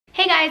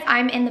guys,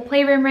 I'm in the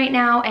playroom right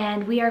now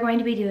and we are going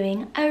to be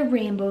doing a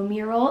rainbow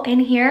mural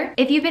in here.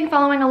 If you've been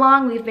following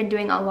along, we've been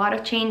doing a lot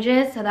of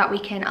changes so that we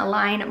can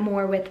align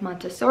more with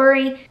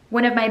Montessori.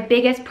 One of my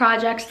biggest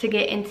projects to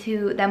get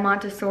into the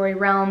Montessori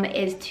realm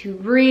is to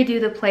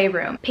redo the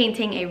playroom.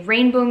 Painting a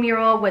rainbow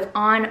mural was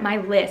on my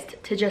list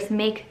to just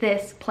make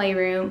this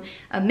playroom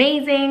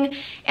amazing.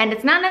 And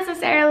it's not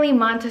necessarily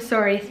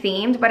Montessori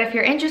themed, but if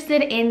you're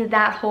interested in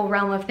that whole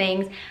realm of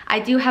things, I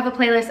do have a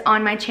playlist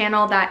on my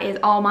channel that is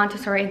all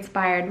Montessori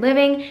inspired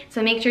living.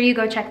 So make sure you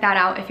go check that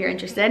out if you're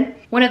interested.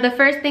 One of the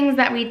first things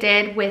that we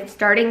did with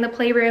starting the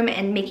playroom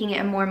and making it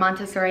a more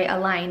Montessori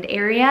aligned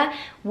area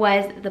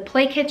was the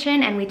play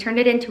kitchen, and we turned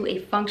it into a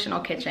functional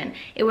kitchen.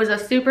 It was a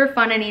super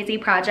fun and easy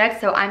project,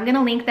 so I'm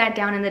gonna link that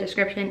down in the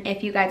description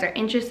if you guys are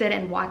interested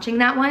in watching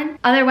that one.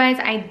 Otherwise,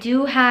 I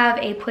do have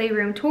a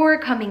playroom tour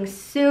coming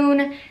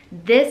soon.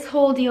 This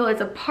whole deal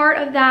is a part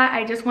of that.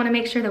 I just wanna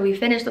make sure that we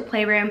finish the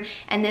playroom,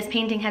 and this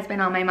painting has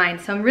been on my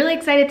mind. So I'm really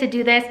excited to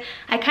do this.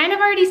 I kind of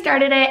already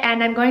started it,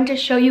 and I'm going to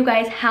show you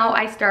guys how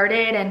I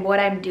started and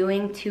what I'm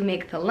doing to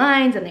make the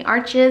lines and the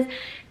arches,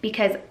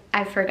 because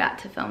I forgot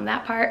to film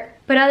that part.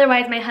 But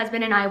otherwise, my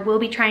husband and I will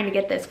be trying to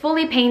get this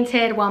fully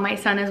painted while my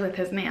son is with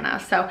his Nana.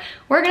 So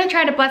we're gonna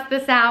try to bust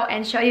this out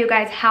and show you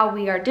guys how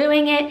we are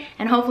doing it,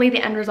 and hopefully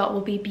the end result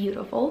will be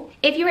beautiful.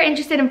 If you are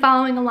interested in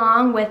following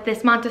along with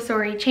this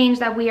Montessori change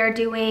that we are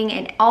doing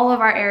in all of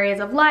our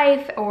areas of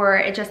life,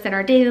 or just in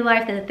our daily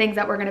life and the things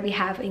that we're gonna be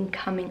having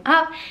coming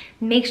up,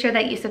 make sure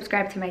that you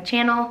subscribe to my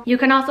channel. You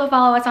can also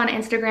follow us on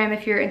Instagram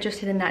if you're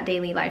interested in that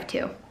daily life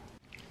too.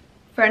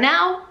 For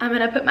now, I'm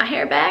gonna put my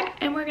hair back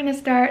and we're gonna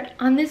start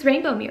on this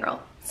rainbow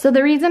mural. So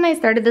the reason I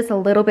started this a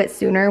little bit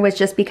sooner was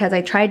just because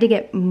I tried to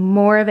get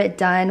more of it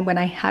done when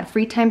I had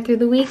free time through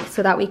the week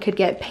so that we could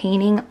get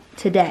painting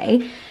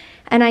today.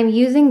 And I'm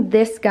using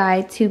this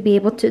guy to be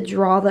able to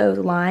draw those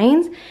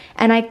lines.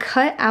 And I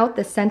cut out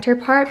the center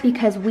part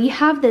because we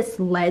have this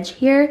ledge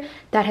here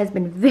that has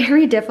been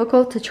very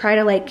difficult to try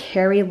to like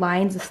carry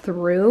lines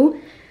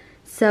through.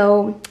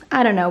 So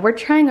I don't know, we're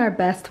trying our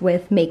best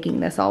with making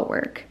this all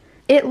work.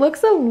 It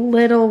looks a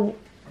little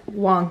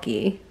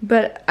wonky,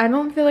 but I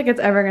don't feel like it's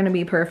ever gonna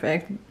be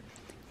perfect.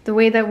 The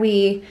way that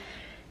we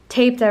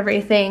taped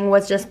everything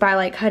was just by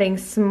like cutting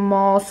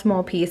small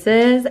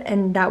pieces,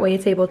 and that way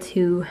it's able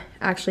to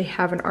actually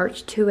have an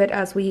arch to it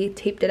as we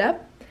taped it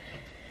up.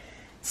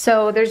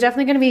 So there's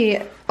definitely gonna be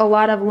a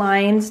lot of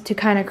lines to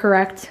kind of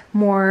correct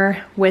more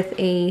with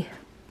a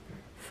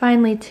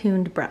finely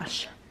tuned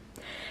brush.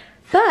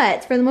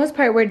 But for the most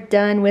part, we're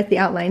done with the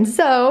outline.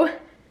 So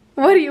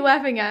what are you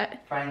laughing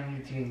at?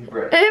 Finely tuned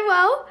brush.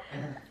 Well,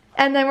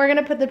 and then we're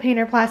gonna put the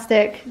painter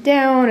plastic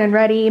down and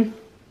ready.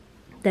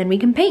 Then we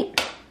can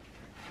paint.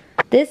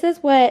 This is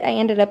what I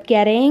ended up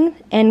getting,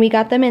 and we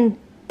got them in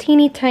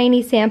teeny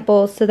tiny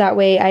samples so that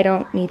way I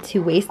don't need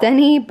to waste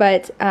any,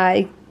 but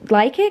I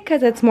like it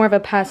because it's more of a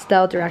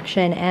pastel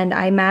direction, and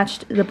I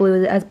matched the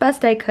blue as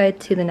best I could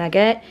to the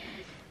nugget.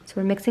 So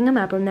we're mixing them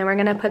up, and then we're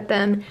gonna put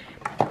them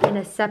in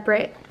a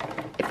separate,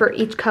 for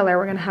each color,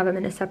 we're gonna have them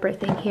in a separate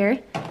thing here.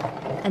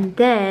 And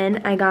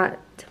then I got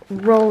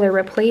roller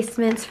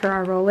replacements for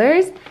our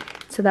rollers,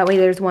 so that way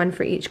there's one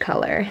for each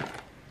color.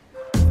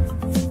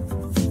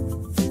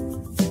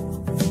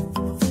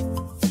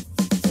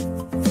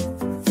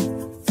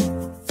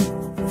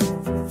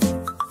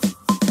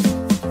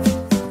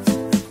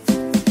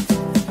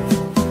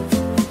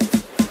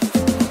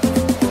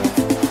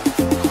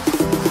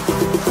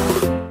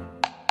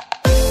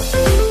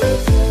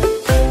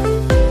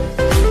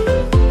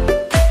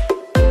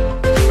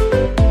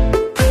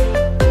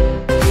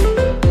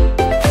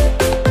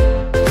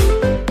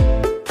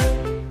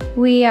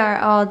 We are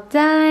all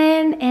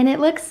done and it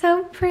looks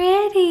so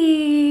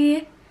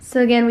pretty.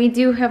 So again, we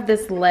do have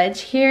this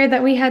ledge here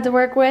that we had to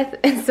work with,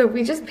 and so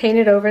we just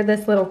painted over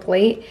this little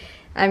plate.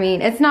 I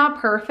mean, it's not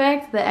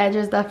perfect. The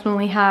edges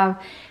definitely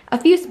have a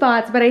few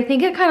spots, but I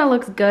think it kind of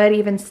looks good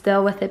even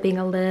still with it being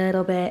a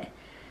little bit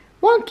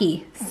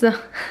wonky. So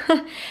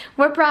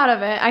we're proud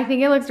of it. I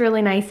think it looks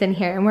really nice in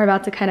here, and we're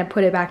about to kind of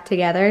put it back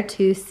together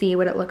to see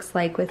what it looks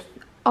like with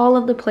all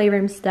of the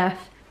playroom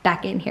stuff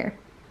back in here.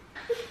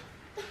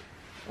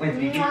 Wait,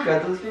 did you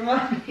cut those for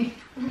mommy?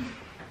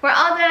 We're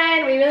all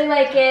done. We really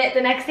like it.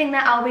 The next thing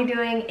that I'll be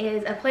doing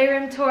is a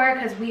playroom tour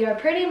because we are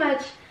pretty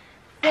much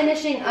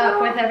finishing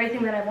up with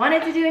everything that I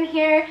wanted to do in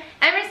here.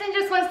 Emerson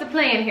just wants to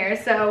play in here,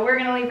 so we're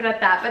gonna leave it at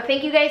that. But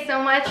thank you guys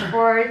so much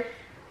for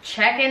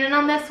checking in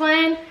on this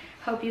one.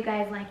 Hope you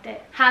guys liked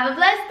it. Have a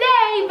blessed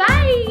day. Bye.